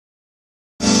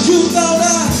you thought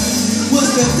I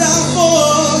was to die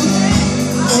for.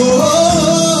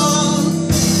 Oh,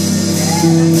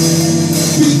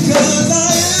 because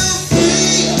I am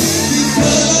free,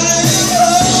 because I am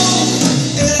whole,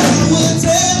 and I will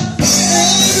tell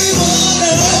everyone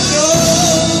I know.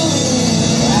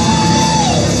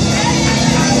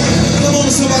 Come on,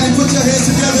 somebody, put your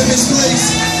hands together in this place.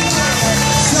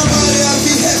 Somebody ought to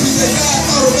be happy that God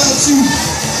thought about you.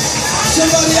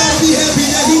 Somebody ought to be happy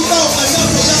that He thought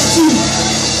enough about you,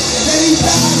 that He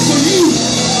died for you.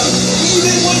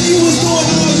 Even when you was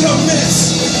doing all your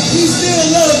mess, He still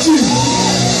loved you.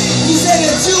 He said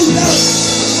that you thought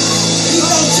He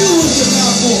thought you was the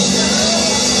God for.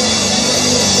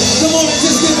 Come on and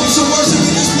just give Him some worship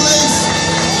in this place.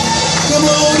 Come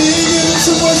on and give Him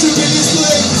some worship in this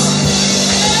place.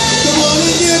 Come on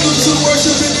and give Him some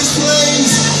worship in this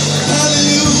place.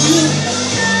 Hallelujah.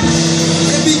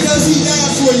 And because He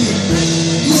died for you,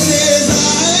 He says,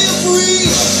 I am free.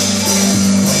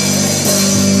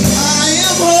 I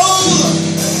am whole.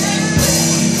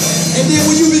 And then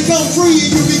when you become free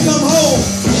and you become whole,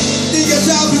 then your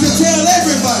job is to tell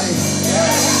everybody.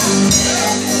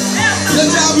 Your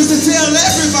job is to tell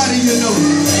everybody you know.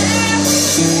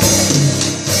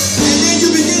 And then you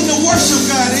begin to worship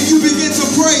God and you begin to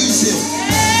praise Him.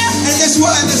 And that's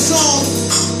why in the song,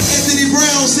 Anthony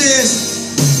Brown says,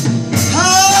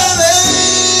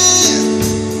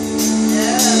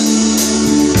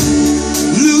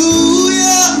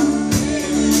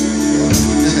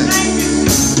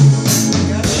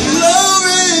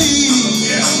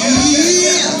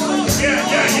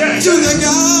 to the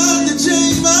God that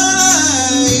changed my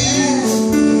life,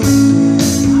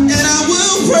 and I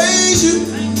will praise you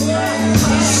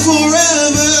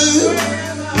forever.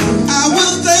 I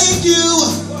will thank you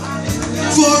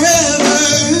forever.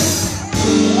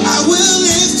 I will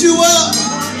lift you up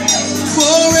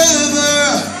forever.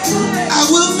 I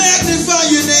will magnify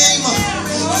your name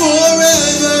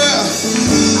forever.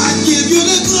 I give you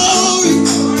the glory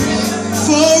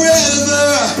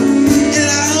forever.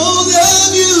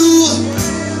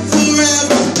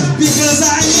 Because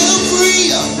I am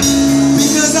free,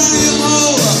 because I am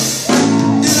whole,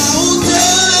 and I will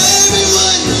tell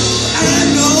everyone I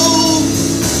know,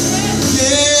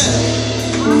 yeah.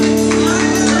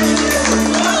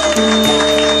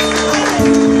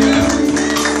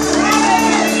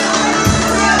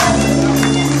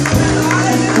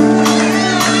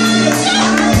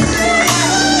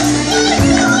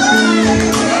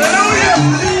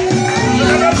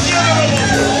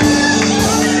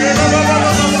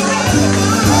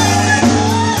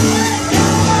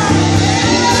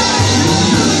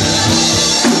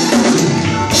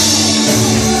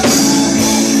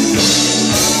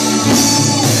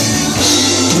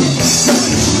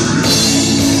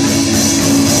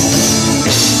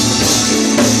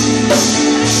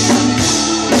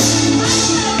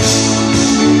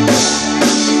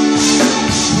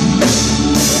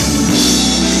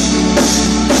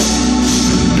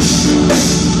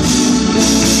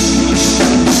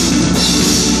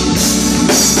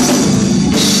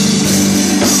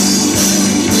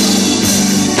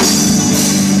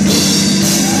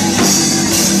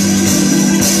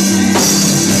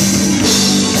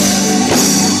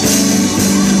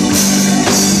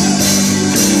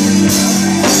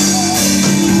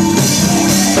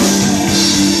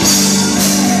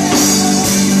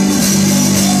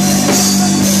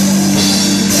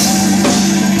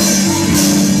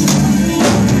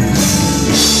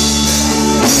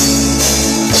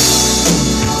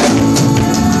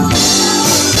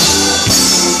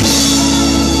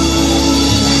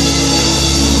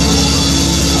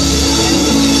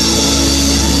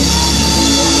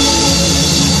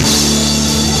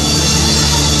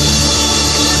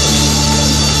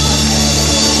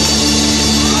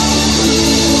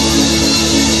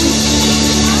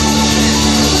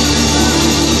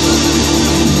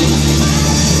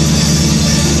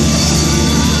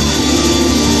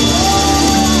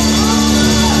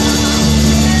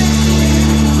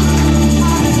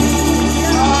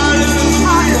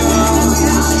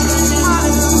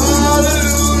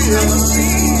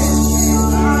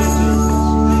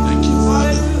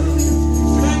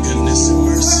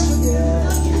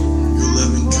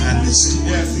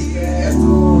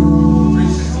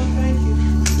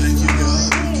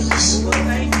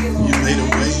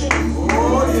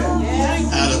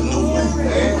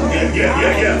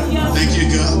 Thank you,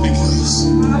 God, because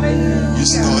you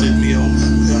started me on my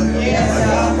way.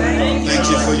 Thank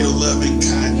you for your loving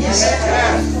kindness,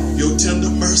 your tender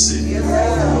mercy.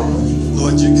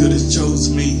 Lord, you could have chose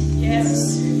me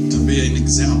to be an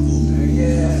example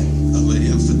of an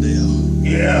infidel.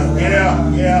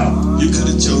 You could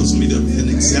have chosen me to be an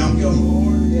example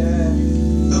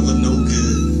of a no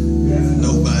good,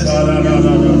 nobody.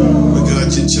 But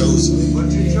God, you chose me.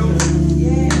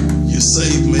 You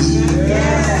saved me.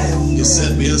 You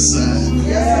set me aside.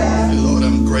 And Lord,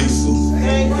 I'm grateful.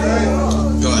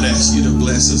 God, I ask you to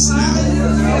bless us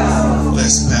now.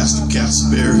 Bless Pastor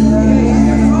Castleberry.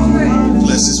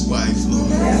 Bless his wife, Lord.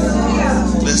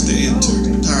 Bless the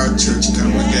entire church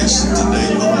congregation today,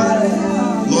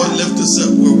 Lord. Lord, lift us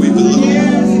up where we belong.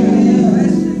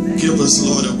 Give us,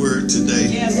 Lord, a word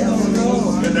today.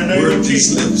 Word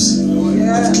these lips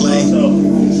of clay.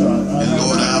 And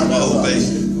Lord, I will obey.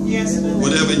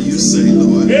 Whatever you say,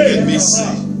 Lord, let me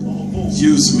say.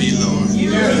 Use me, Lord,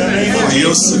 for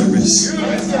your service.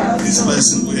 This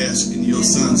blessing we ask in your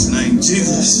Son's name,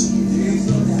 Jesus.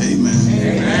 Amen.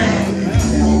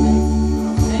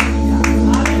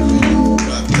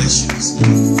 God bless you.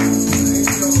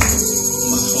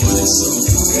 My heart is so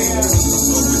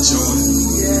overjoyed.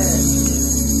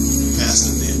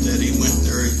 Pastor did that. He went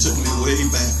there. He took me way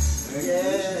back.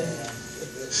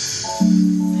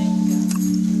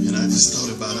 And I just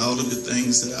thought about all of the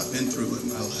things that I've been through in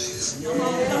my life.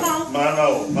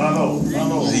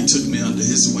 He took me under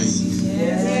his wing.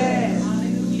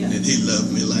 And he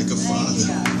loved me like a father.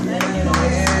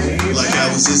 Like I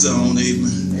was his own,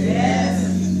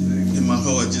 amen. And my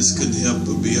heart just couldn't help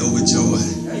but be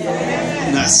overjoyed.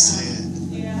 Not sad,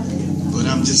 but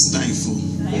I'm just thankful.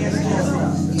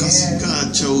 Because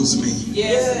God chose me.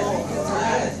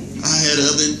 I had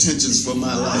other intentions for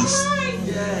my life.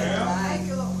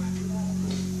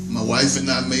 My wife and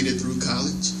I made it through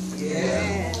college.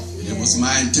 It was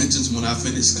my intentions when I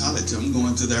finished college. I'm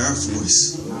going to the Air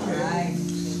Force.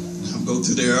 I'll go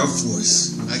to the Air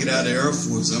Force. When I get out of the Air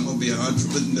Force, I'm going to be an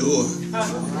entrepreneur.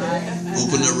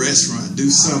 Open a restaurant, do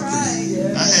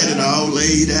something. I had it all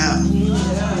laid out.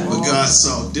 But God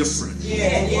saw different.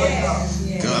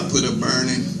 God put a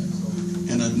burning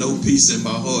and a no peace in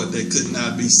my heart that could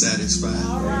not be satisfied.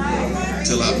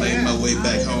 Until I made my way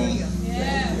back home.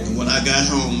 And when I got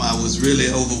home, I was really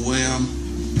overwhelmed.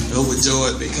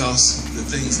 Overjoyed because the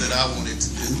things that I wanted to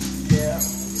do.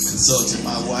 Consulted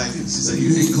my wife and she said,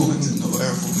 you ain't going to no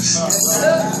Air Force.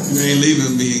 You ain't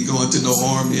leaving me and going to no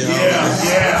Army.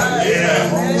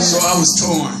 So I was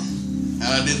torn.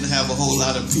 And I didn't have a whole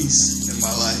lot of peace in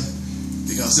my life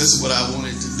because that's what I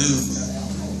wanted to do.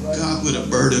 God put a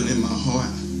burden in my heart.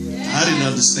 I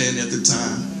didn't understand at the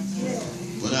time,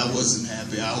 but I wasn't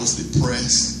happy. I was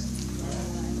depressed.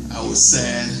 I was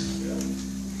sad.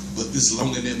 But this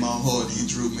longing in my heart, he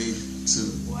drew me to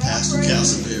Pastor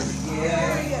Castleberry.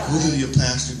 Go to your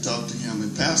pastor and talk to him. And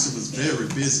Pastor was very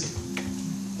busy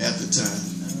at the time.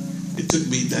 It took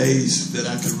me days that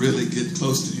I could really get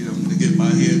close to him, to get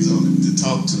my hands on him, to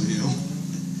talk to him,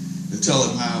 to tell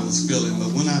him how I was feeling.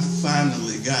 But when I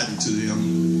finally got to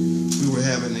him, we were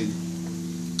having a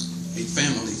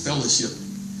family fellowship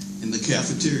in the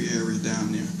cafeteria area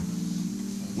down there.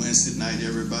 Wednesday night,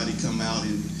 everybody come out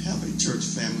and have a church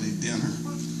family dinner.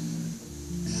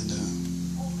 And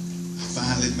I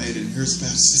finally made it. And here's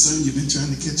Pastor said, son, you've been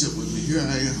trying to catch up with me. Here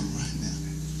I am right now.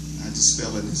 And I just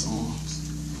fell in his arms.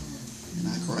 And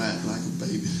I cried like a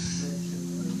baby.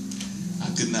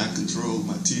 I could not control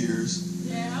my tears.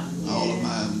 All of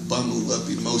my bundled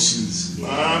up emotions,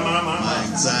 my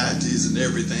anxieties and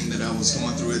everything that I was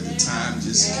going through at the time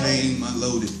just came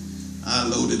unloaded. I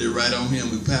loaded it right on him,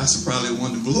 and Pastor probably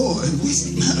wondered, Lord, what's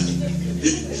the matter?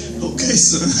 Okay,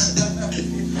 son.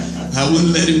 I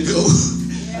wouldn't let him go.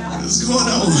 What's going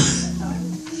on?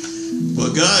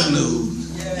 But God knew.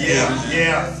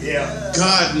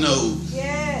 God knew.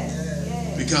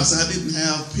 Because I didn't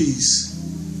have peace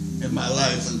in my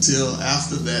life until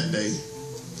after that day.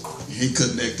 He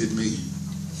connected me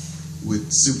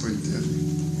with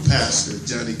Superintendent Pastor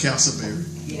Johnny Castleberry.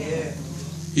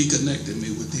 He connected me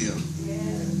with him.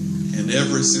 And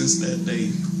ever since that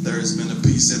day, there has been a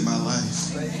peace in my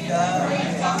life.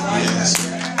 Yes.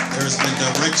 There's been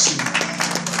direction.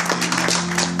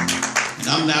 And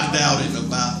I'm not doubting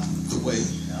about the way.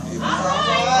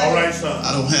 All right, son.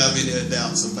 I don't have any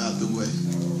doubts about the way.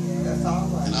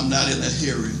 And I'm not in a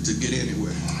hurry to get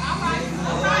anywhere. I'm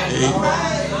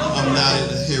not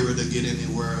in a hurry to get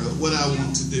anywhere. What I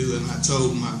want to do, and I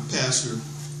told my pastor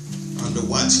under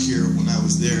watch care when I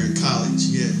was there in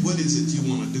college, what is it you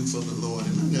want to do for the Lord?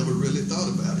 And I never really thought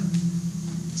about it.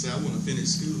 I want to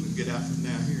finish school and get out from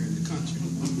down here in the country.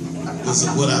 This is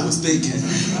what I was thinking.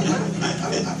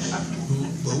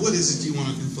 But what is it you want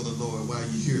to do for the Lord while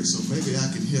you're here? So maybe I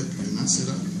can help you. And I said,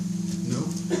 no.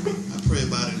 I pray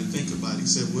about it and think about it. He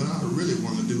said, what I really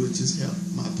want to do is just help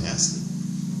my pastor.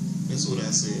 That's what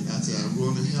I said. I said, I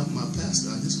want to help my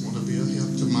pastor. I just want to be a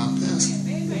help to my pastor.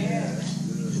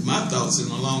 And my thoughts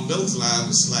along those lines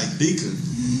was like deacon.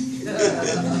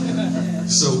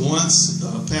 So once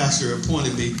a pastor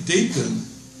appointed me deacon,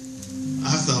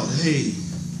 I thought, hey,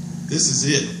 this is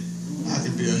it. I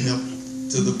can be a help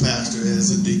to the pastor as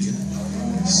a deacon.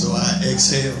 So I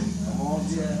exhaled.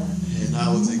 And I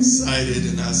was excited,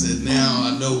 and I said, now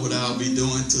I know what I'll be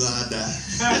doing till I die.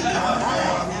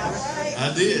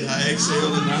 I did. I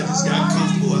exhaled, and I just got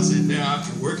comfortable. I said, now I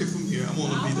can work it from here. I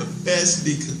want to be the best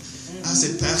deacon. I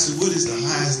said, Pastor, what is the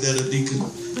highest that a deacon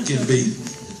can be?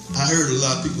 I heard a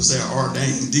lot of people say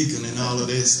ordained deacon and all of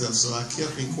that stuff, so I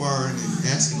kept inquiring and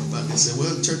asking about that. I said,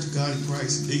 well, the Church of God in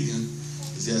Christ, deacon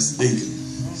is just a deacon.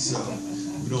 So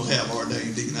we don't have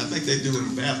ordained deacon. I think they do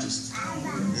in Baptist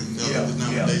and other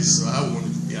denominations. So I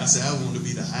said I want to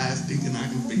be the highest deacon I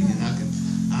can be, and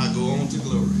I'll go on to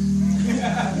glory.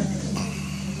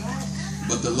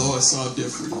 But the Lord saw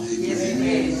differently,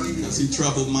 because He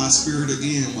troubled my spirit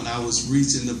again when I was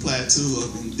reaching the plateau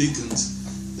of deacons,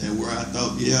 that where I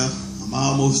thought, yeah, I'm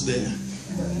almost there.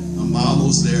 I'm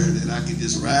almost there, that I can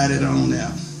just ride it on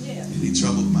out. And He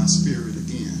troubled my spirit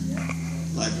again,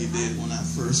 like He did when I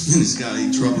first finished God.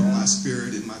 He troubled my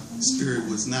spirit, and my spirit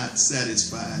was not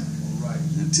satisfied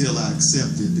until I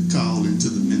accepted the call into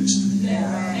the ministry.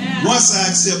 Once I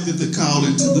accepted the call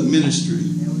into the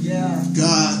ministry,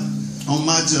 God, on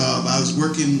my job, I was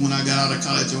working when I got out of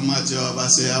college on my job. I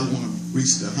said, I want to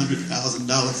reach the $100,000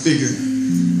 figure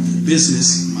in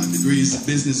business. My degree is in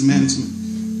business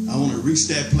management. I want to reach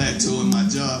that plateau in my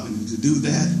job, and to do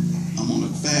that, I'm on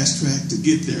a fast track to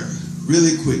get there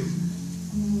really quick.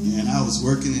 And I was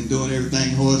working and doing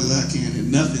everything hard as I can, and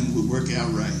nothing would work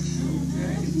out right.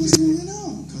 What's going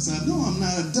on? Because I know I'm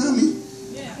not a dummy.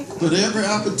 But every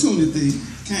opportunity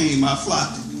came, I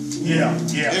flopped it.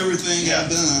 Everything I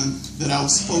done that I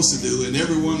was supposed to do, and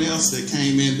everyone else that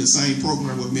came in the same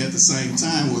program with me at the same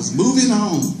time was moving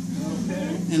on.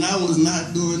 And I was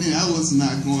not doing it. I was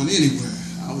not going anywhere.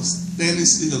 I was standing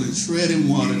still and treading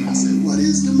water. And I said, what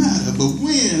is the matter? But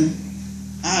when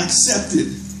I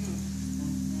accepted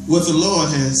what the Lord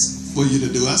has for you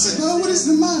to do, I said, oh, what is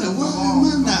the matter? Why am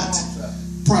I not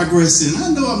progressing?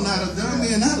 I know I'm not a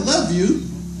dummy, and I love you.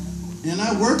 And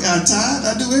I work out tired.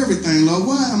 I do everything, Lord.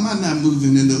 Why am I not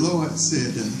moving? And the Lord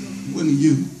said, when are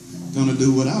you going to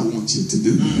do what I want you to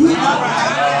do?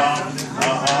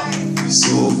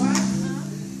 So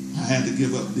I had to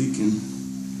give up deacon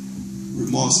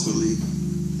remorsefully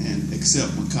and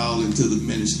accept my call into the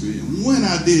ministry. And when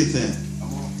I did that,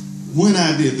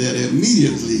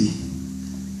 immediately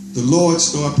the Lord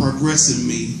started progressing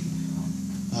me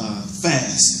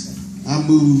fast. I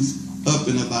moved up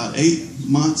in about 8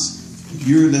 months, a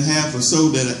year and a half or so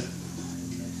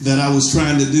that I was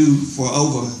trying to do for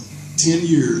over 10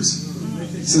 years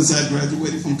since I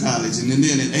graduated from college. And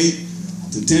then in 8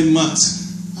 to 10 months,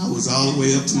 I was all the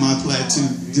way up to my plateau,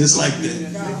 just like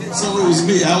that. So it was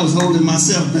me. I was holding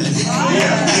myself back.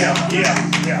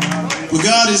 But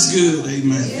God is good,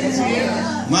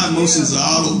 amen. My emotions are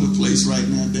all over the place right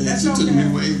now, Dad. You took me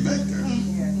way back there.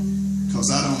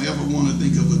 Because I don't ever want to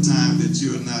think of a time that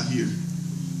you're not here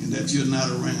and that you're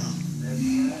not around.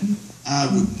 I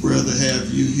would rather have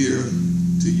you here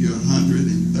to your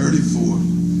 134.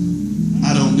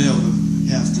 I don't never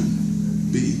have to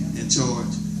be in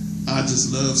charge. I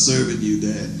just love serving you,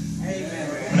 Dad.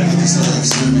 I just love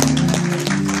serving you.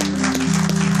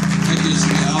 That gives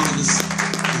me all of the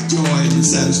joy and the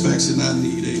satisfaction I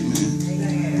need,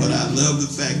 amen. But I love the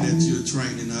fact that you're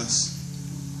training us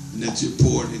and that you're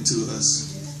pouring into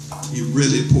us. He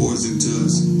really pours into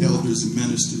us, elders and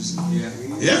ministers.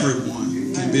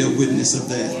 Everyone can be a witness of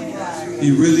that. He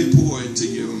really poured into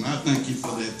you, and I thank you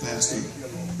for that, Pastor.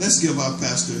 Let's give our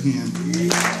pastor a hand.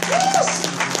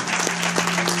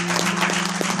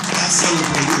 I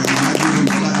celebrate him, and I give him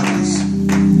flowers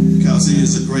because he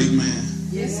is a great man.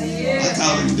 Yes, he is. I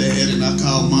call him Dad, and I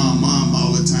call Mom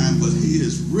all the time, but he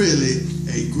is really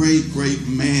a great, great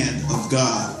man of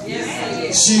God. Yes, he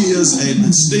is. She is an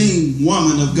esteemed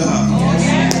woman of God.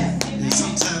 Yes. And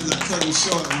sometimes I cut them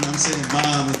short when I'm saying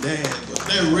Mom and Dad, but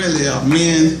they really are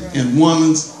men and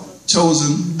women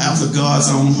chosen after God's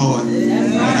own heart.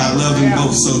 And I love them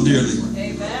both so dearly.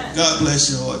 Amen. God bless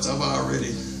your hearts. I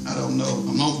don't know.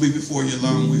 I'm not going to be before you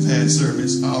long. We've had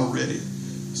service already.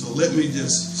 So let me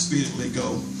just speedily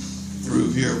go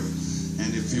through here.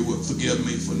 And if you would forgive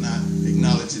me for not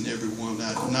acknowledging everyone,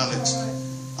 I acknowledge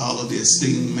all of the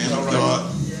esteemed men of God.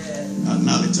 I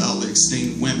acknowledge all the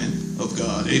esteemed women of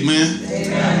God. Amen.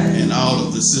 Amen. And all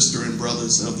of the sister and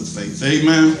brothers of the faith.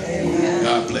 Amen. Amen.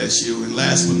 God bless you. And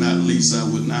last but not least, I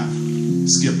would not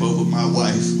skip over my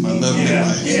wife, my lovely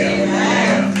wife.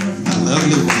 My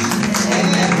lovely wife.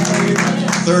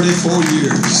 34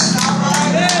 years.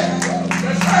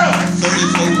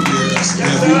 34 years. Yeah,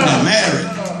 we've been married.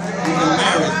 We've been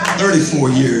married 34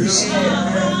 years.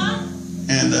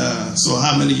 And so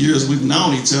how many years we've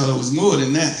known each other was more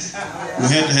than that. We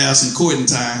had to have some courting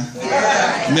time.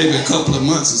 Maybe a couple of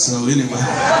months or so anyway.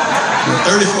 But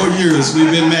 34 years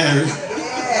we've been married.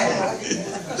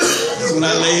 When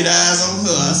I laid eyes on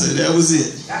her, I said, that was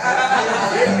it.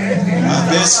 My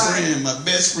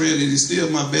best friend, and he's still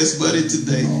my best buddy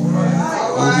today,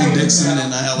 O.B. Dixon,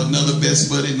 and I have another best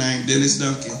buddy named Dennis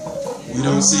Duncan. We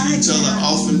don't see each other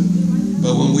often,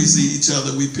 but when we see each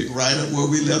other, we pick right up where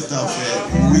we left off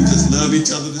at. We just love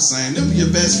each other the same. Them are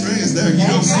your best friends there. You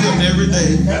don't see them every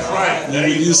day. That's right.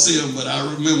 When you see them, but I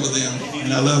remember them,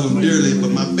 and I love them dearly.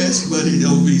 But my best buddy,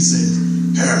 O.B. says,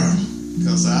 Harrell,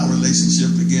 because our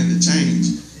relationship began to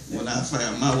change when I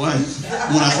found my wife.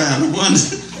 When I found the one,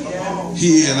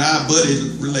 he and our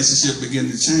buddy relationship began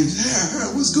to change.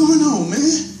 Hey, what's going on, man?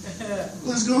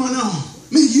 What's going on?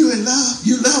 Man, you in love?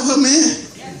 You love her, man?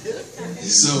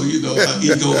 So, you know, our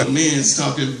ego and men's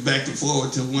talking back and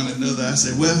forth to one another. I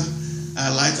said, well, I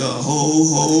like her a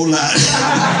whole lot.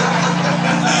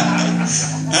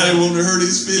 I didn't want to hurt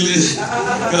his feelings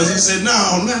because he said,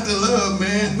 no, not the love,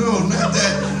 man. No, not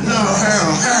that. No,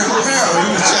 Harrell.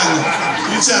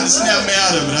 He was trying to snap me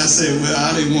out of it. I said, well,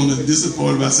 I didn't want to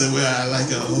disappoint him. I said, well, I like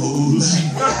her a whole lot.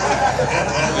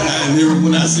 And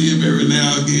when I see him every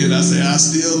now and again, I say, I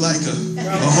still like her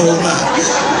a whole lot.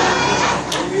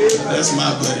 That's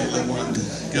my buddy, LaWanda.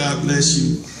 God bless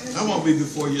you. I won't be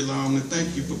before you long, and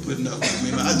thank you for putting up with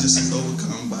me. I just was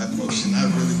overcome by emotion. I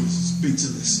really was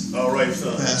speechless. All right,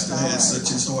 son. The pastor had such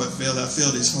his heart felt. I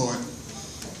felt his heart.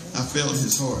 I felt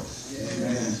his heart.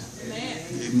 Amen.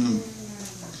 Amen.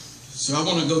 So I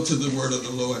want to go to the word of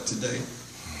the Lord today.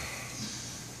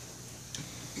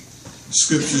 The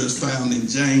scripture is found in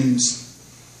James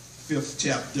 5th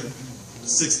chapter,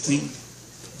 16th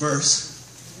verse.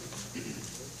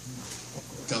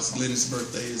 Because Glennis'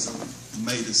 birthday is on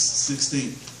May the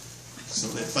 16th. So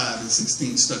that 5 and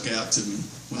 16 stuck out to me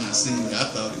when I seen it. I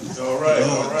thought it was all right.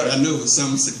 But I knew it was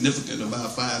something significant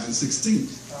about 5 and 16.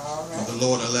 But the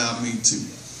Lord allowed me to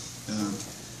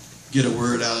get a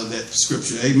word out of that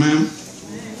scripture. Amen.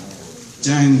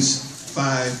 James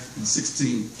 5 and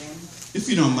 16. If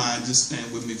you don't mind, just stand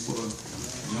with me for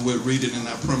and we'll read it, and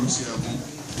I promise you I won't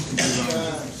keep it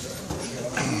long.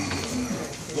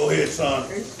 Go ahead, son.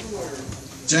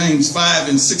 James 5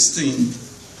 and 16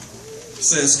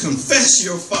 says, confess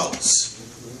your faults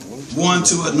one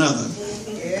to another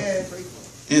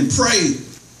and pray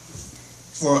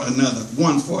for another,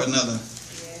 one for another,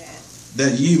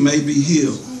 that ye may be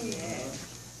healed.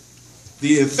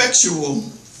 The effectual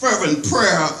fervent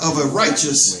prayer of a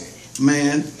righteous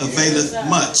man availeth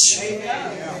much.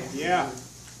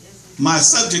 My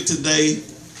subject today,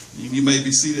 you may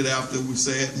be seated after we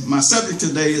say it, my subject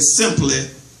today is simply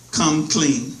come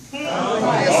clean. All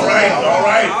right.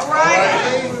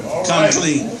 Come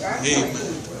clean. Amen.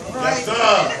 Yes,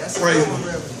 sir.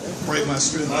 Pray my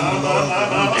strength in the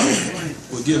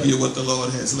Lord will give you what the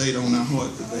Lord has laid on our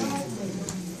heart today.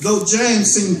 Though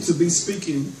James seems to be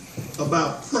speaking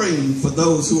about praying for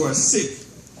those who are sick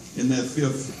in that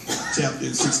 5th chapter,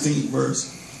 16th verse,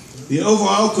 the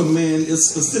overall command is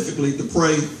specifically to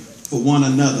pray for one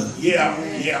another.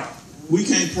 Yeah. We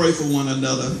can't pray for one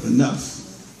another enough.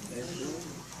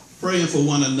 Praying for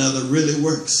one another really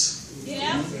works.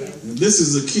 Yeah. This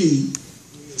is a key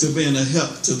to being a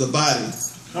help to the body.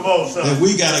 Come on, son. That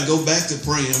we got to go back to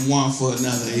praying one for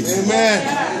another. Amen.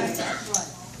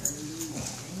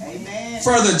 Amen.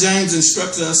 Further, James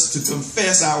instructs us to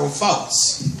confess our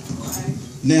faults.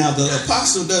 Now, the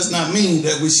apostle does not mean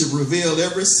that we should reveal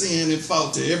every sin and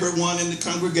fault to everyone in the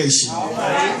congregation.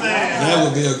 That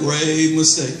would be a grave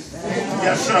mistake.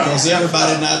 Yes, sir. Because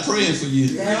everybody not praying for you.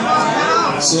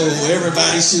 So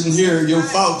everybody shouldn't hear your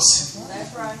faults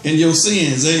and your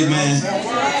sins. Amen.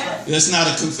 That's not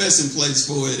a confessing place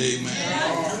for it.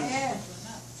 Amen.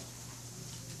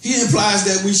 He implies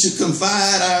that we should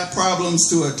confide our problems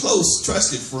to a close,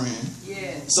 trusted friend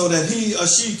so that he or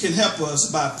she can help us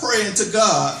by praying to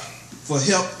God for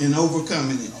help in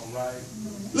overcoming it.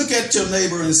 Look at your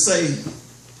neighbor and say,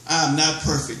 I'm not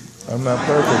perfect. I'm not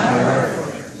perfect, man.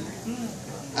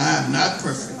 I'm not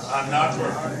perfect. I'm not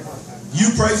perfect.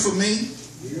 You pray for me.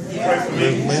 Pray for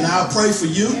me. And I'll pray for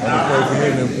you.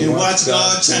 And watch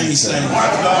God change things.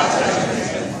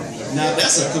 Now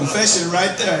that's a confession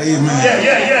right there. Amen.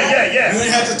 Yeah. You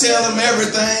didn't have to tell them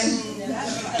everything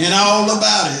and all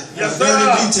about it. Yes, the dirty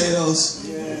details.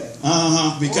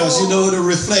 Because you know it'll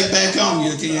reflect back on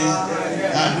you again.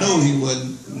 I know he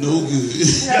wasn't no good.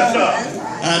 Yes, sir.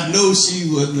 I know she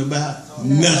wasn't about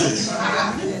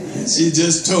nothing. She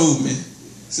just told me.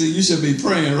 See, you should be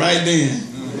praying right then.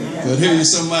 But here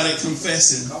is somebody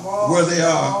confessing where they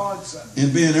are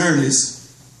and being earnest.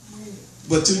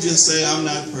 But to just say, I'm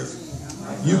not perfect.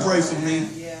 You pray for me.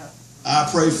 I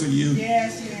pray for you.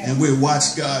 And we'll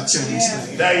watch God change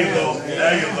things. There you go.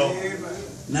 There you go.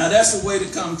 Now that's the way to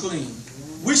come clean.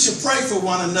 We should pray for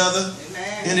one another.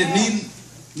 And it need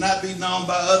not be known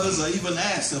by others or even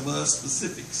asked of us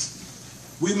specifics.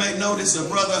 We may notice a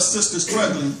brother or sister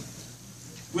struggling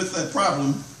with a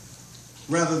problem.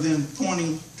 Rather than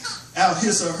pointing out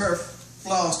his or her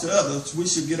flaws to others, we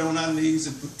should get on our knees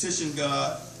and petition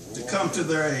God to come to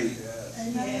their aid.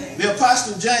 Amen. The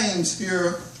Apostle James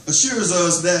here assures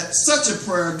us that such a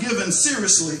prayer given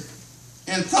seriously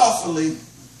and thoughtfully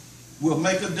will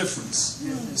make a difference.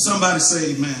 Somebody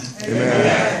say amen.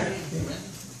 Amen.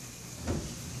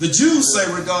 The Jews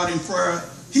say regarding prayer,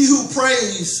 he who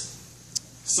prays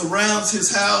surrounds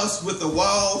his house with a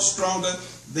wall stronger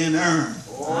than iron.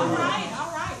 All right.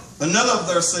 Another of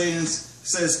their sayings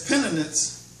says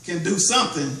penitence can do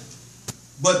something,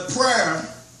 but prayer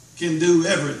can do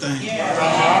everything.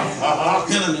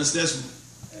 Penitence,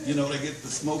 that's, you know, they get the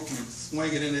smoke and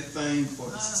swing it in that thing for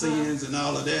sins and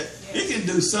all of that. It can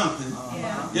do something.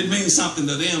 It means something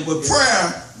to them, but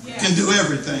prayer can do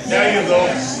everything. There you go.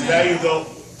 There you go.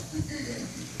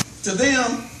 To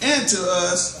them and to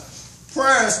us,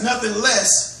 prayer is nothing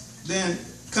less than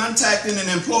contacting and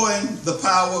employing the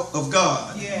power of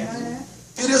God.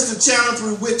 It is the channel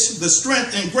through which the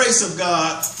strength and grace of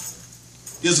God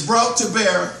is brought to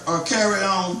bear or carry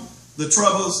on the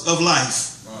troubles of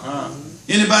life.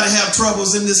 Anybody have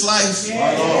troubles in this life?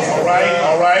 All right,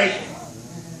 all right.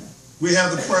 We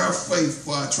have the prayer of faith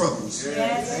for our troubles.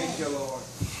 Thank you, Lord.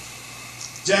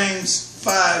 James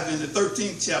 5 in the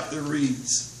 13th chapter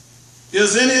reads,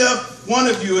 is any one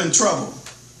of you in trouble?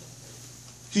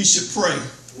 He should pray.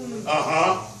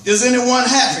 Is anyone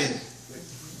happy?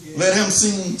 Let him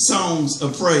sing songs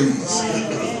of praise.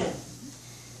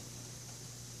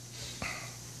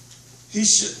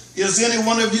 Is any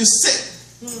one of you sick?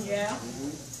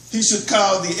 He should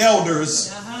call the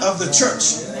elders of the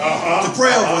church to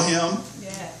pray over him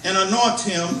and anoint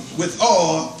him with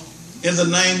oil in the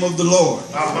name of the Lord.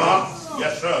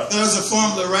 Yes, sir. There's a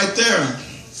formula right there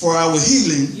for our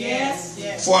healing,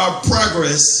 for our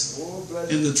progress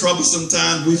in the troublesome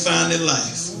times we find in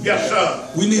life. Yes,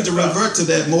 sir. We need to revert to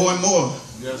that more and more.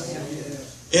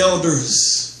 Yes.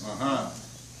 Elders.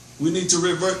 We need to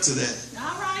revert to that.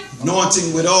 All right.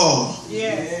 Anointing with oil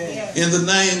in the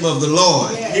name of the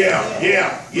Lord.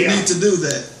 We need to do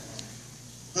that.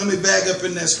 Let me back up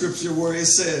in that scripture where it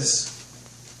says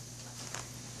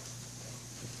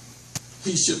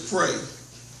he should pray.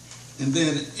 And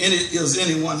then, is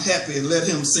anyone happy? Let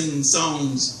him sing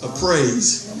songs of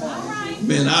praise.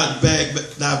 Man, I'd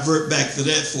divert back to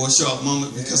that for a short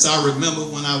moment because I remember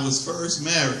when I was first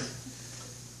married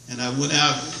and I went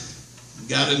out and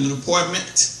got in an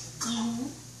apartment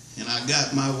and I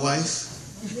got my wife,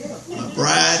 my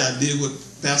bride. I did what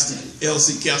Pastor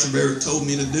L.C. Castleberry told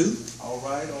me to do.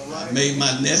 I made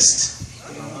my nest.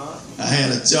 I had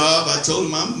a job. I told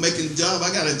him I'm making a job.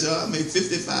 I got a job. I made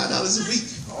 $55 a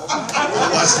week. I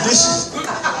wash dishes.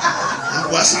 I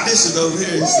wash the dishes over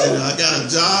here. He said, I got a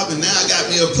job and now I got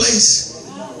me a place.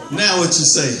 Now what you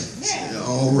say? I said,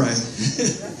 all right.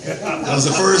 That was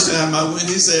the first time I went.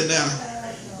 He said, now,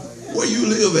 where you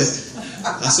live at?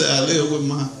 I said, I live with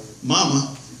my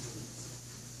mama.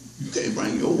 You can't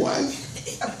bring your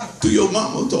wife to your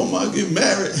mama. Told me I'd get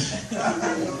married.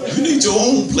 You need your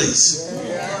own place.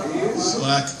 So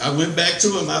I went back to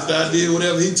him after I did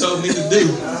whatever he told me to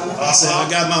do. I said, I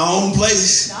got my own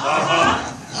place.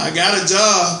 I got a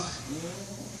job.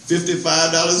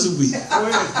 $55 a week.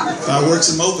 If I work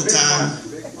some overtime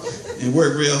and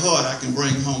work real hard, I can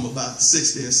bring home about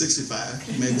 60 or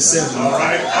 65, maybe 70. All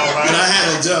right. But I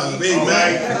had a job. Amen.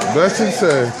 That's what he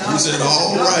said. He said,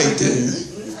 all right then.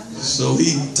 So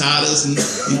he tied us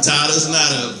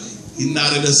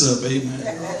knotted us up. Amen.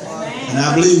 And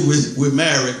I believe we're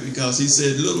married because he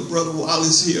said, little brother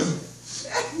Wallace here.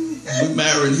 We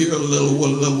married here, little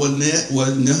wasn't there?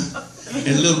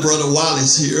 And little brother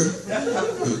Wallace here.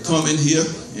 Come in here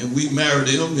and we married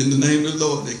him in the name of the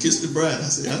Lord. They kissed the bride. I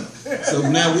said, so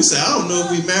now we say, I don't know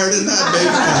if we married or not,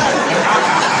 baby.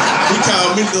 He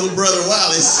called me little brother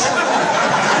Wallace,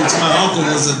 which my uncle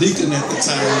was a deacon at the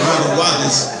time, Brother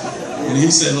Wallace. And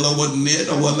he said, hello, wasn't Ned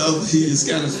or whatever. He is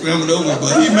kind of scrambled over,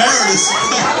 but he married us.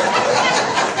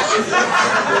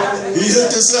 He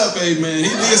hooked us up, amen. He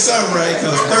did something right,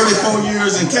 because 34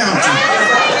 years in counting.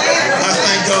 I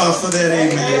thank God for that,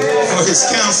 amen. For his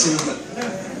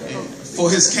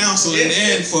counsel,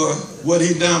 and for what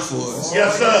he done for us.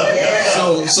 Yes, sir. Yes,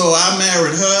 sir. So I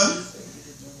married her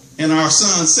and our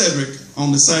son Cedric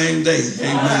on the same day,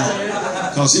 amen.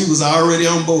 Because he was already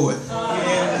on board.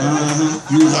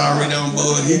 He was already on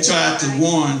board. He tried to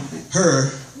warn her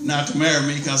not to marry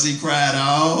me because he cried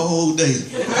all day.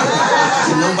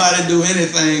 Could nobody do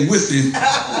anything with him.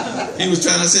 He was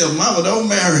trying to say, Mama, don't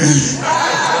marry him.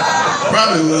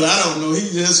 Probably, but I don't know.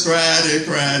 He just cried and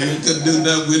cried. He couldn't do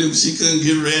nothing with him. She couldn't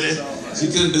get ready.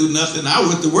 She couldn't do nothing. I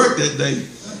went to work that day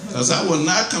because I was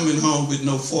not coming home with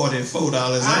no $44.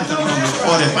 I coming home with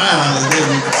 $45.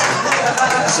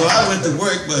 So I went to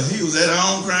work, but he was at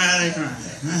home crying and crying.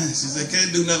 She said,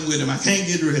 can't do nothing with him. I can't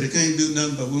get ready. Can't do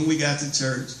nothing. But when we got to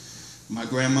church, my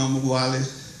grandmama Robbie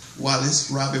Wallace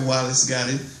got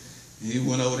him. He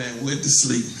went over there and went to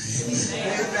sleep.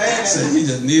 Said he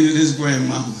just needed his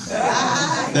grandmama.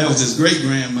 That was his great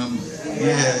grandmama.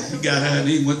 Yeah, he got her and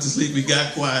he went to sleep. He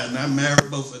got quiet, and I married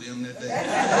both of them that day.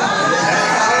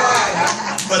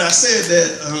 But I said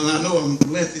that, I know I'm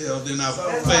lengthier than I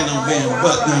planned on being,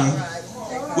 but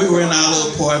we were in our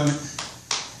little apartment.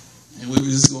 And we were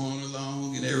just going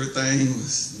along, and everything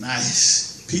was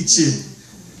nice, peachy.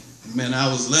 Man, I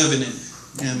was loving it.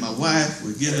 And my wife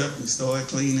would get up and start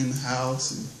cleaning the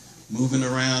house and moving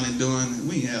around and doing. And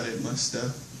we didn't have that much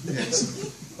stuff. We had some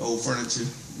old furniture.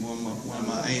 One of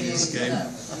my aunties gave me.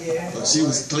 But she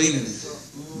was cleaning it,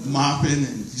 mopping,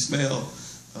 and you smell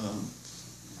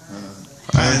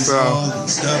pine saw and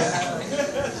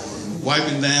stuff,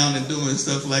 wiping down and doing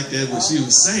stuff like that. But she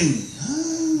was singing.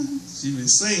 She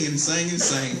was singing.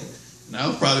 And I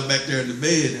was probably back there in the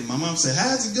bed, and my mom said,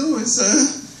 how's it going, son? I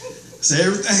said,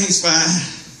 everything's fine.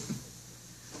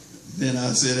 Then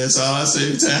I said, that's all I said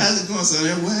every time. How's it going, son?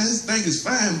 Well, everything is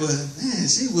fine, but man,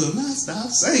 she will not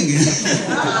stop singing.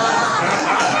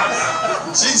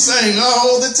 She sang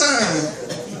all the time.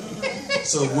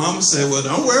 So mama said, well,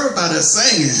 don't worry about her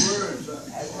singing.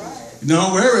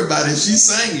 Don't worry about it. She's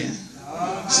singing.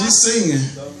 She's singing.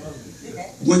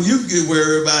 When you get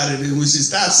worried about it and when she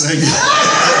stops singing.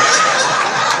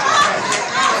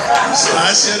 So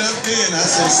I shut up then. I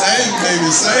said, sing,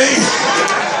 baby, sing.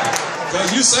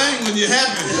 Because you sing when you're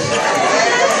happy.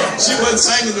 She wasn't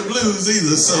singing the blues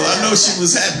either, so I know she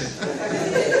was happy.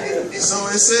 So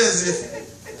it says,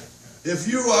 if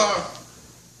you are,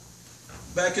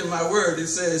 back in my word, it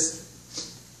says,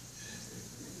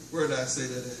 where did I say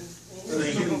that at?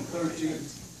 13.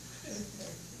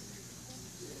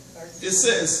 It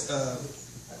says,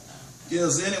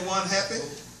 is anyone happy?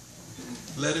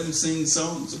 Let him sing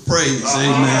songs of praise.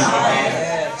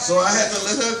 Amen. So I had to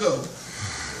let her go.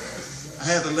 I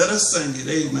had to let her sing it.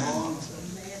 Amen.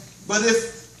 But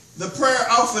if the prayer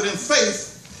offered in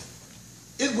faith,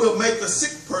 it will make the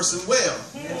sick person well.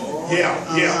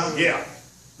 Yeah.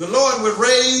 The Lord would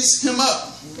raise him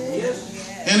up.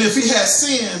 And if he has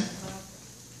sinned,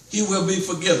 he will be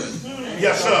forgiven.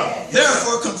 Yes, sir.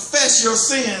 Therefore, confess your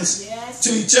sins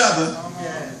to each other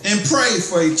and pray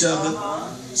for each other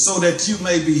so that you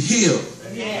may be healed.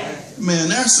 Man,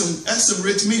 that's some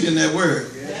rich meat in that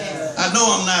word. I know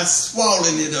I'm not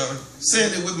swallowing it or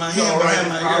saying it with my hand behind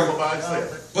my ear,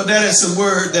 but that is a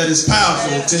word that is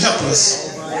powerful to help us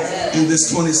in this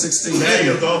 2016. There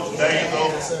you go.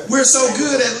 We're so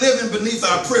good at living beneath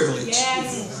our privilege.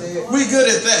 We're good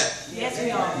at that. Yes,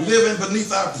 we are. Living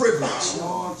beneath our privilege.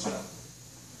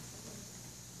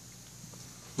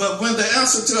 But when the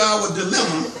answer to our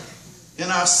dilemma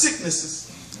and our sicknesses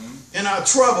and our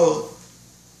trouble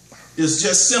is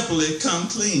just simply come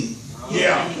clean.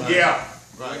 Yeah.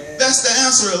 That's the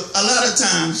answer a lot of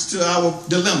times to our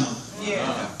dilemma,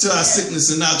 to our sickness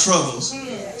and our troubles.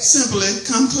 Simply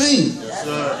come clean. Yes,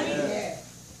 sir.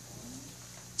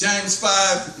 James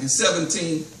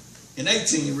 5:17 and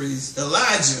 18 reads,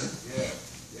 Elijah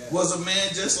was a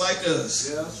man just like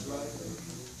us.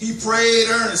 He prayed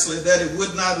earnestly that it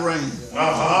would not rain.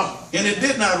 And it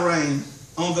did not rain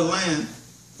on the land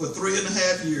for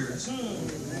 3.5 years.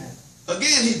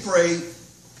 Again he prayed,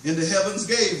 and the heavens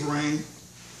gave rain,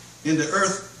 and the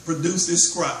earth produced its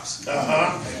crops.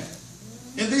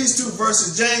 In these two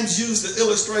verses, James used the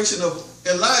illustration of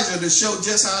Elijah to show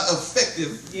just how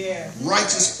effective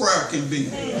righteous prayer can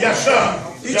be. Yes, sir.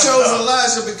 He chose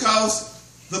Elijah because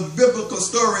the biblical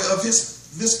story of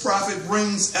this prophet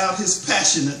brings out his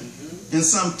passionate and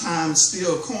sometimes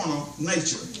still carnal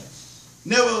nature.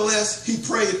 Nevertheless, he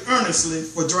prayed earnestly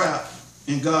for drought,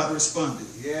 and God responded.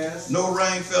 No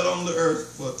rain fell on the earth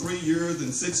for 3 years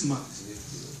and 6 months.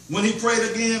 When he prayed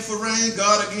again for rain,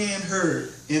 God again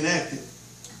heard and acted.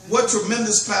 What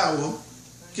tremendous power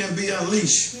can be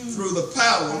unleashed through the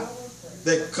power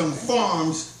that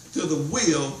conforms to the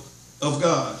will of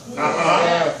God.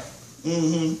 A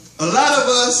lot of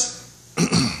us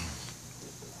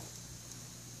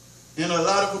and a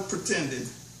lot of pretending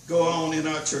go on in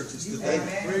our churches today.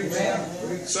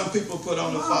 Some people put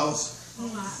on a false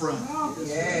front.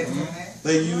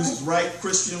 They use right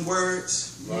Christian words.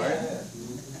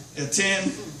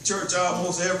 Attend church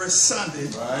almost every Sunday.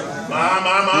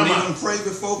 And even pray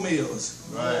before meals.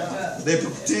 They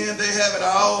pretend they have it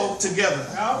all together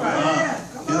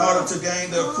in order to gain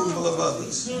the approval of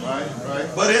others.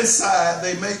 But inside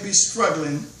they may be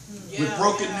struggling with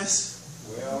brokenness,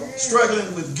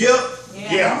 struggling with guilt,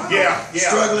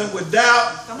 struggling with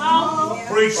doubt, or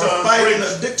fighting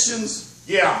addictions,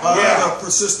 or other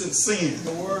persistent sin.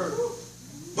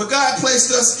 But God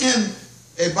placed us in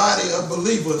a body of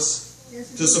believers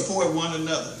to support one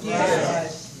another.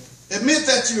 Admit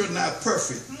that you are not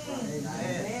perfect.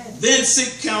 Then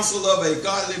seek counsel of a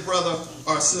godly brother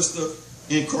or sister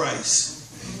in Christ.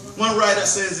 One writer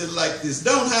says it like this: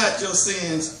 don't hide your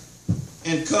sins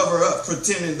and cover up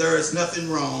pretending there is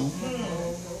nothing wrong.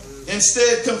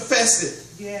 Instead, confess it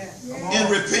and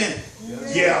repent.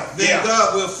 Then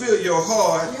God will fill your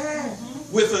heart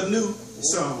with a new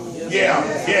song.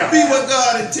 Be what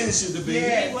God intends you to be.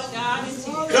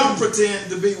 Don't pretend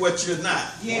to be what you're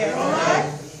not.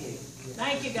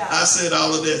 Thank you, God. I said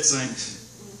all of that, saints.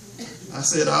 I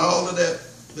said all of that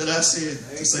I said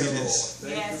to say this.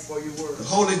 The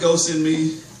Holy Ghost in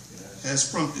me has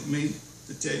prompted me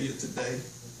to tell you today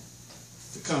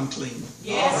to come clean.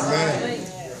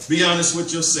 Be honest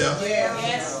with yourself.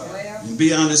 And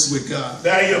be honest with God.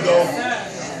 There you go.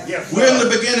 We're in the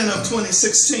beginning of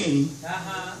 2016,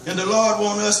 and the Lord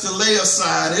wants us to lay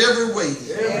aside every weight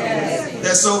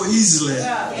that so easily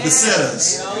beset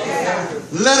us.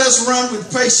 Let us run with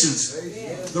patience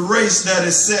the race that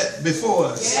is set before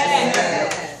us.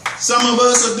 Some of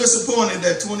us are disappointed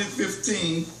that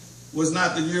 2015 was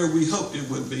not the year we hoped it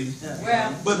would be.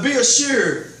 But be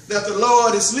assured that the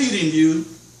Lord is leading you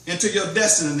into your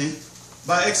destiny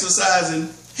by exercising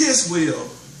His will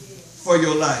for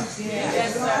your life.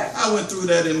 I went through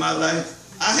that in my life.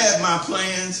 I had my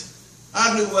plans.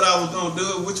 I knew what I was going to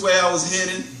do, which way I was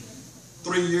heading.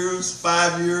 3 years,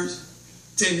 5 years,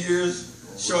 10 years,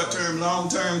 short-term,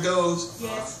 long-term goals.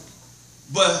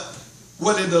 But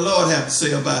what did the Lord have to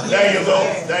say about it? There you go.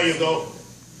 There you go.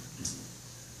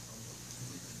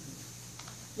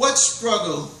 What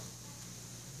struggle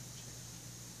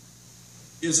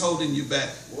is holding you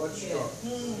back?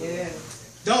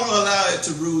 Don't allow it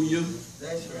to rule you.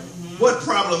 What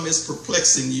problem is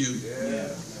perplexing you?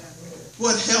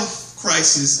 What health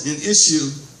crisis and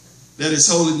issue that is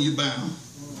holding you bound?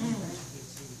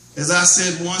 As I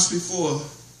said once before,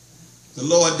 the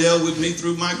Lord dealt with me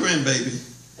through my grandbaby.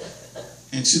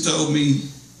 And she told me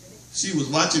she was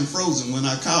watching Frozen when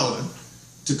I called her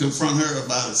to confront her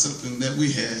about something that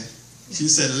we had. She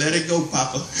said, "Let it go,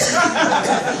 Papa."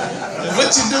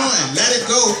 "What you doing?" "Let it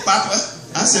go, Papa."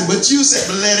 I said, "But you said,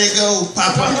 let it go,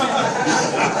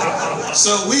 Papa."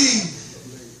 So we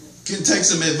can take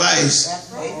some advice.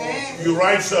 You're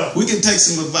right, sir. We can take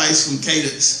some advice from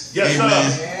Cadence. Yes,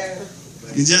 Amen. sir.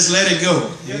 And just let it go.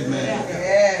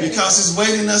 Amen. Because it's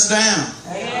weighting us down.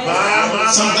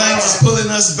 Some things is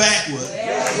pulling us backward.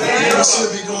 And we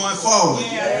should be going forward.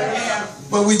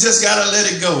 But we just got to let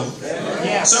it go.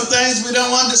 Some things we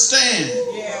don't understand.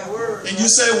 And you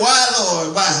say, "Why,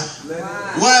 Lord? Why?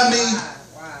 Why me?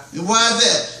 And why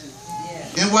that?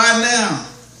 And why now?"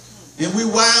 And we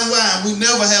why and why. We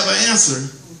never have an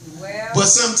answer. But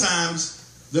sometimes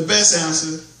the best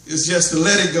answer is just to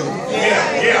let it go.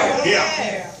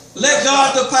 Let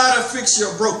God the potter fix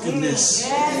your brokenness.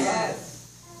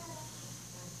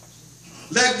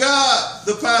 Let God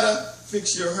the potter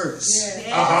fix your hurts.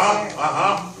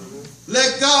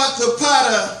 Let God the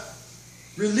potter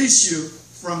release you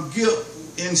from guilt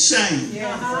and shame.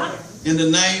 In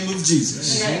the name of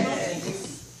Jesus.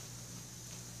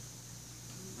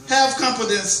 Have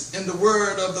confidence in the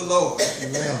word of the Lord.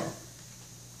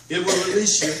 It will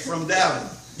release you from doubting.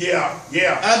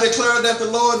 I declare that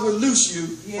the Lord will loose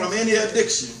you from any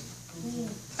addiction.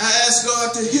 I ask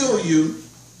God to heal you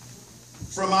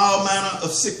from all manner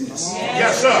of sickness.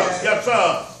 Yes, sir. Yes,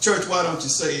 sir. Church, why don't you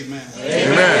say amen?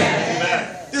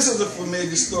 Amen. This is a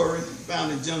familiar story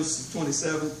found in Genesis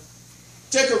 27.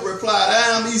 Jacob replied,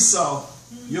 "I am Esau,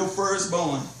 your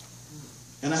firstborn,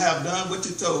 and I have done what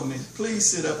you told me. Please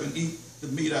sit up and eat the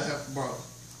meat I have brought.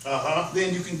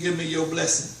 Then you can give me your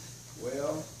blessing."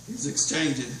 He's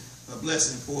exchanging a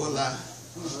blessing for a lie.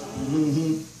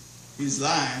 He's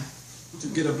lying to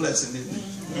get a blessing, isn't he?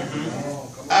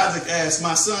 Isaac asked,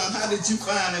 my son, how did you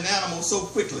find an animal so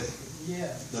quickly?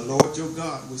 The Lord your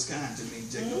God was kind to me,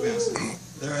 Jacob answered.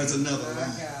 There is another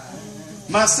line.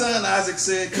 My son, Isaac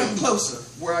said, come closer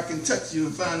where I can touch you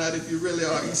and find out if you really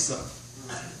are Esau.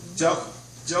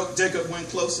 Jacob went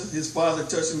closer. His father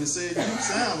touched him and said, you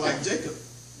sound like Jacob,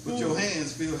 but your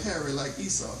hands feel hairy like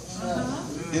Esau.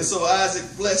 And so Isaac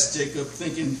blessed Jacob,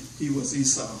 thinking he was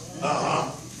Esau.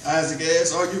 Isaac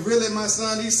asked, are you really my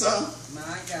son Esau?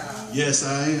 My God. Yes,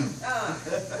 I am.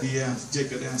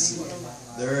 Jacob answered.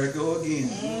 There it go again.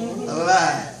 A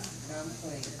lie.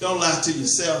 Don't lie to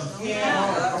yourself.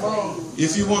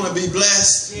 If you want to be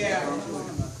blessed,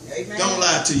 don't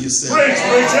lie to yourself.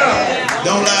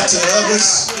 Don't lie to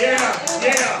others.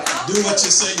 Do what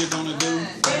you say you're going to do.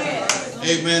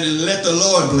 Amen. And let the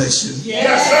Lord bless you.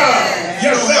 Yes, sir. You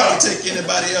don't have to take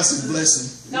anybody else's blessing.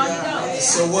 No, you don't.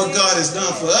 So what God has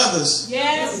done for others,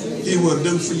 He will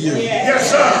do for you.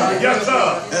 Yes, sir. Yes,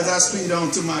 sir. As I speed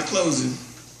on to my closing,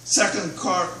 2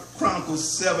 Chronicles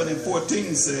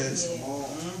 7:14 says,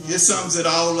 it sums it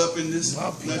all up in this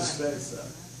place.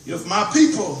 If my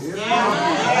people,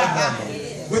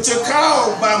 which are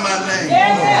called by my name,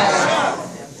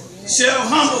 shall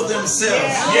humble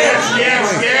themselves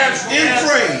and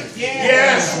pray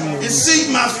and seek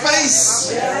my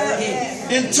face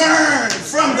and turn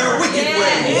from their wicked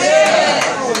ways,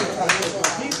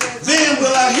 then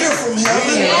will I hear from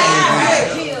heaven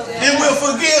and will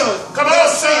forgive their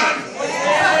sin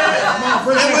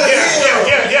and will heal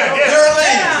their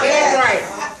land.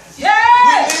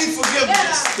 We need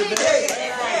forgiveness today.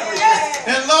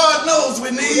 And Lord knows we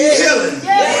need healing.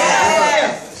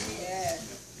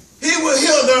 He will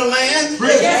heal their land.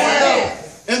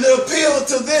 And the appeal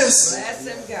to this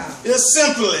is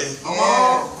simply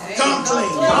come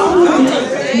clean.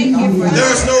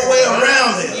 There's no way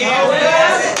around it.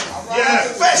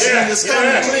 Confession is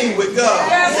coming clean with God.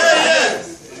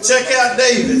 Check out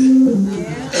David.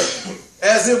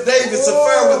 As if David's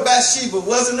affair with Bathsheba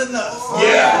wasn't enough.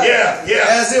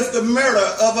 As if the murder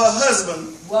of her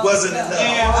husband wasn't enough.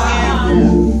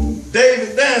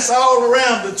 David danced all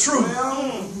around the truth.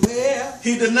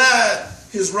 He denied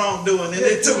his wrongdoing, and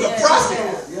it took a prophet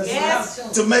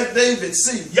to make David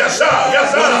see what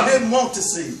he didn't want to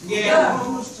see.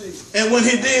 And when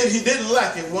he did, he didn't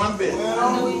like it one bit.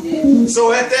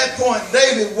 So at that point,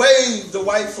 David waved the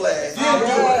white flag.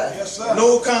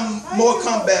 No more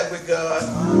combat with God.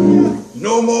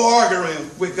 No more arguing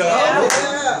with God.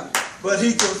 But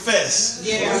he confessed.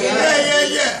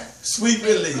 Sweet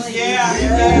relief.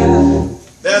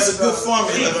 There's a good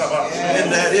formula in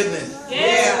that, isn't it?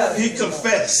 He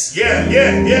confessed. He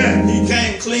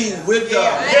came clean with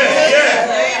God.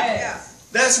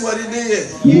 That's what he did.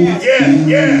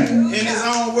 In his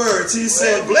own words, he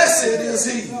said, blessed is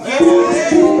he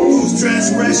whose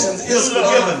transgression is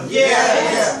forgiven,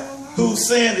 whose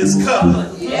sin is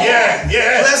covered.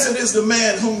 Blessed is the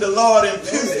man whom the Lord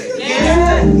imputed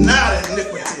not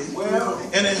iniquity,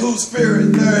 and in whose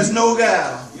spirit there is no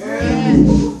guile.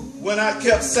 When I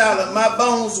kept silent, my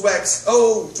bones waxed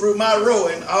old through my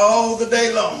rowing all the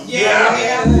day long.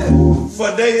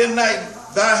 For day and night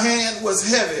thy hand was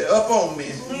heavy upon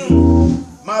me.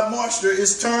 My moisture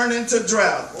is turned into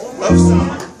drought of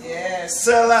summer.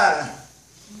 Selah.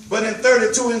 But in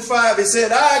 32:5 he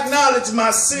said, I acknowledge my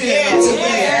sin unto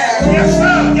thee.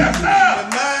 And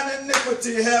mine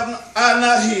iniquity have I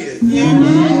not hid.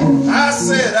 I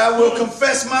said, I will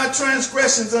confess my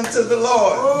transgressions unto the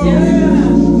Lord.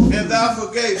 And thou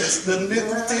forgavest the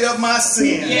iniquity of my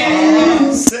sin.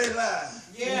 Selah.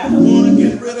 Want to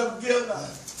get rid of guilt?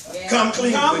 Come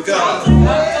clean with God.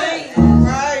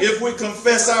 If we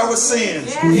confess our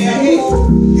sins, He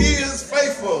is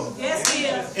faithful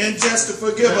and just to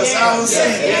forgive us our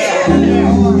sins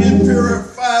and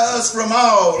purify us from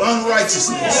all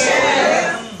unrighteousness.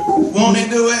 Won't He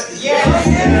do it?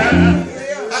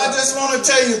 I just want to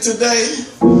tell you today,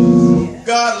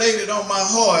 God laid it on my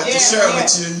heart to share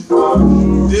with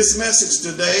you this message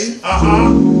today.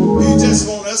 He just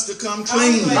wants us to come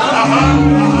clean.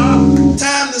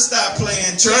 Time to stop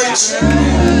playing church,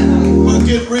 but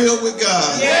get real with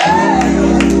God.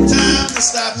 Time to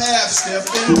stop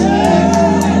half-stepping.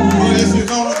 But if you're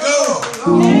going to go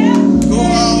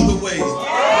all the way.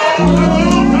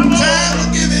 Time to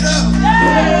give it up.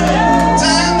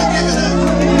 Time to give it up.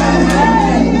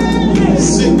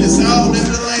 Sickness all in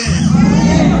the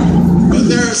land. But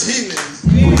there's healing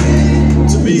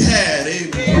to be had.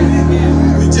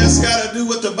 Amen. We just got to do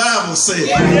what the Bible said.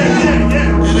 It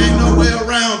ain't no way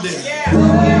around it.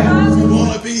 If you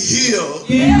want to be healed,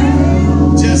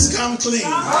 just come clean.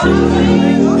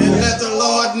 And let the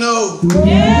Lord know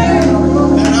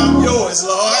that I'm yours,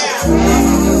 Lord.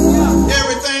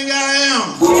 Everything I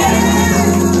am,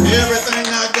 everything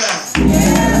I got,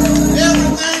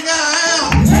 everything I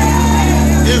am,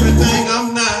 everything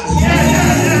I'm not.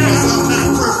 Because I'm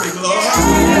not perfect, Lord.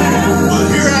 But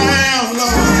here I am,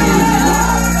 Lord.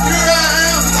 Here I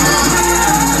am, Lord.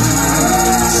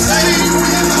 Save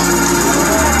me, Lord.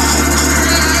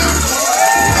 Here I am, Lord.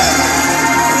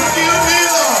 Forgive me,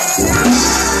 Lord.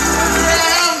 Here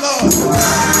I am, Lord.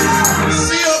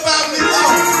 See about me,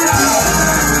 Lord.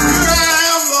 Here I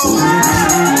am, Lord.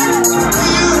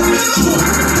 Heal me, Lord.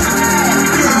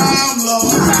 Here I am,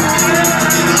 Lord.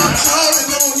 And I'm calling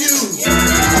on you.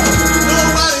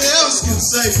 Nobody else can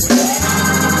save me.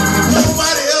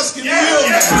 Nobody else can heal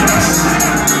me.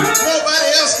 Nobody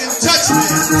else can touch me.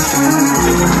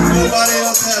 Nobody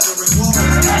else has a reward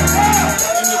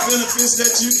and the benefits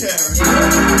that you carry.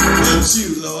 But you,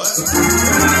 Lord.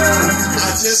 I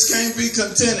just can't be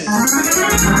contented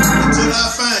until I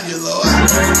find you, Lord.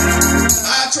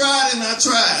 I tried and I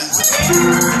tried.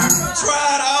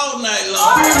 Tried all night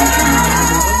long.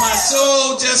 But my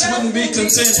soul just wouldn't be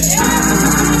contented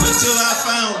until I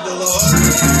found the Lord.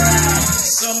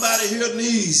 Somebody here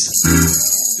needs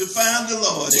to find the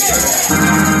Lord.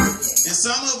 And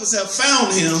some of us have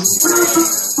found him,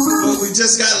 but we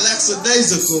just got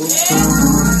lackadaisical.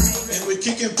 And we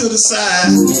kick him to the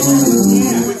side.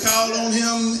 And we call on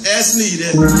him as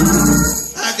needed.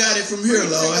 I got it from here,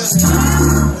 Lord.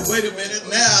 But wait a minute,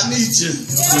 now I need you.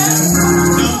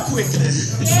 Come quickly.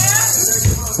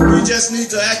 We just need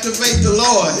to activate the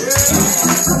Lord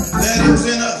that is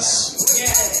in us.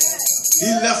 He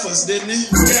left us, didn't he?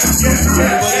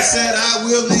 But he said, I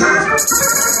will leave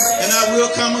and I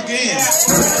will come again.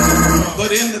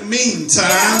 But in the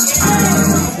meantime,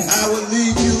 I will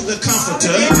leave you the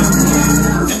Comforter,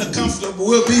 and the Comforter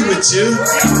will be with you.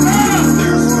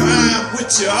 Therefore, I am with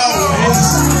you always,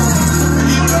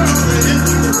 even to the end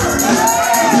of the world.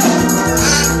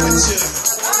 I'm with you.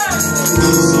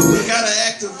 So we got to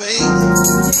activate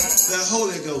the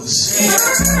Holy Ghost.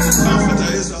 The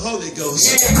Comforter is the Holy Ghost.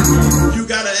 You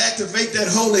got to activate that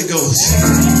Holy Ghost.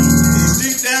 He's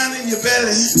deep down in your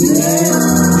belly.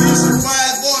 He's a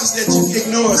quiet voice that you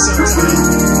ignore sometimes.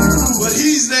 But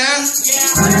he's there.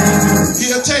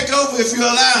 He'll take over if you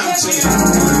allow him to.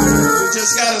 You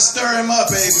just got to stir him up,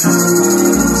 amen.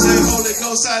 Say, Holy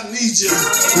Ghost, I need you.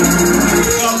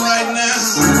 Come right now.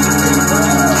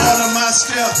 Order my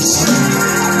steps.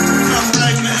 Come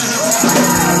right now.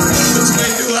 Which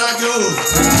way do I go?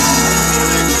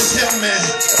 Holy Ghost, help me.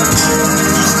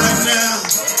 Come right now.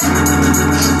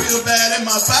 I feel bad in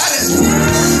my body.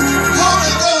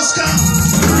 Holy Ghost, come.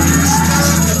 Stir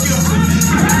up the gift in me.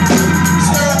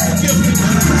 Stir up the gift in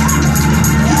me.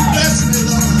 You bless me,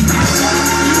 Lord.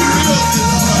 You heal me,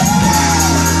 Lord.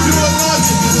 You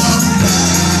anointed me, Lord.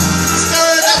 Stir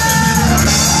it up in me, Lord,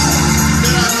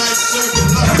 that I might serve the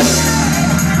Lord.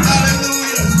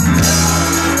 Hallelujah.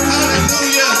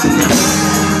 Hallelujah.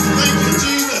 Thank you,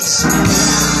 Jesus.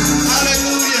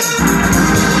 Hallelujah.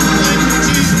 Thank you,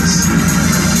 Jesus.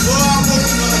 Oh, I woke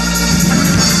him up.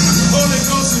 The Holy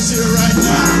Ghost is here right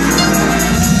now.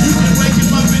 You can wake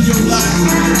him up in your life.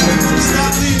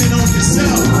 Stop leaning on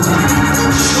yourself.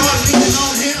 Start leaning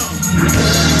on him.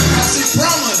 Because he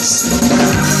promised,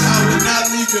 I will not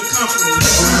leave you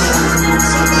comfortless.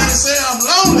 Somebody say, I'm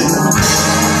lonely.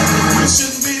 You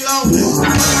shouldn't be lonely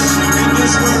in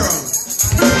this world.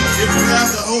 If you have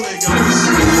the Holy Ghost,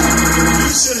 you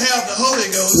should have the Holy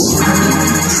Ghost.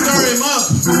 Stir him up.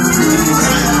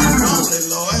 Say, I'm lonely,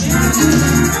 Lord.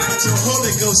 Let your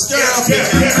Holy Ghost stir up in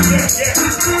me.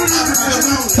 I feel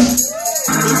lonely.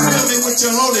 But fill me with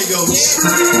your Holy Ghost.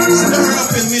 Stir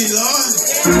up in me, Lord.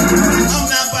 I'm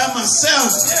not by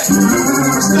myself.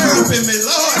 Stir up in me,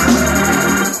 Lord.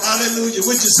 Hallelujah.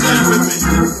 Would you stand with me?